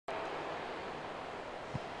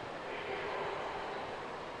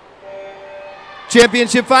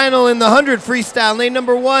Championship final in the 100 freestyle. Lane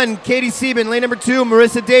number 1, Katie Sieben. Lane number 2,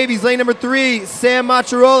 Marissa Davies. Lane number 3, Sam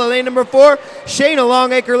Macharola. Lane number 4, Shayna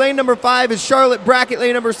Longacre. Lane number 5 is Charlotte Brackett.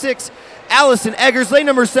 Lane number 6, Allison Eggers. Lane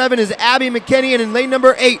number 7 is Abby McKinney. And in lane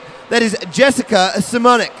number 8, that is Jessica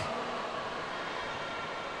Simonik.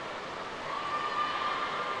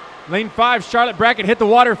 Lane 5, Charlotte Brackett hit the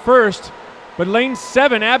water first, but lane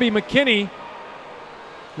 7, Abby McKinney,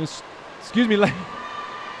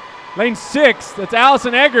 lane 6, that's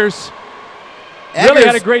Allison Eggers, really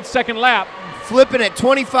had a great second lap. Flipping at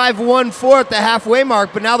 25.14 at the halfway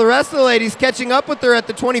mark, but now the rest of the ladies catching up with her at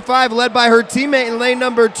the 25, led by her teammate in lane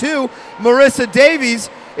number 2, Marissa Davies.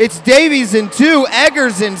 It's Davies in 2,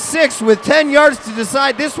 Eggers in 6 with 10 yards to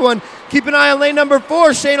decide this one. Keep an eye on lane number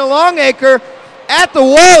 4, Shayna Longacre. At the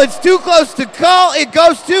wall, it's too close to call. It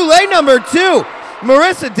goes to lane number 2,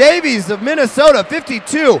 Marissa Davies of Minnesota,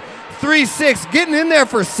 52.36. Getting in there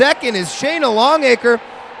for second is Shayna Longacre,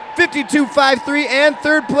 52.53, and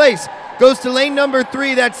third place goes to lane number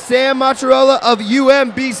 3. That's Sam Macharola of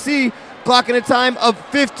UMBC, clocking a time of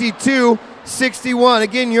 52.61.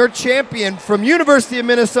 Again, your champion from University of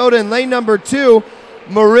Minnesota in lane number 2,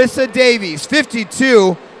 Marissa Davies,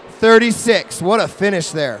 52.36. What a finish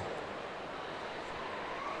there.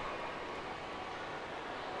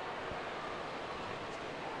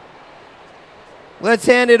 Let's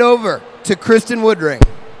hand it over to Kristen Woodring.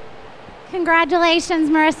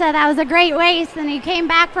 Congratulations, Marissa. That was a great race, and you came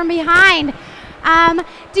back from behind.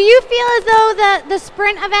 Do you feel as though the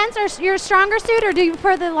sprint events are your stronger suit, or do you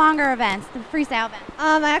prefer the longer events, the freestyle events?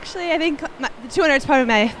 Actually, I think the 200 is probably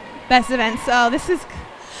my best event, so this is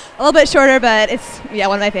a little bit shorter, but it's,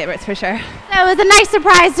 one of my favorites for sure. So it was a nice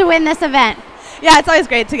surprise to win this event. Yeah, it's always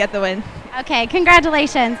great to get the win. Okay,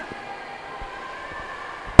 congratulations.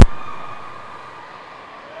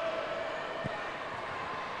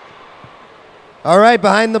 All right,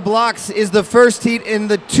 behind the blocks is the first heat in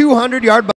the 200-yard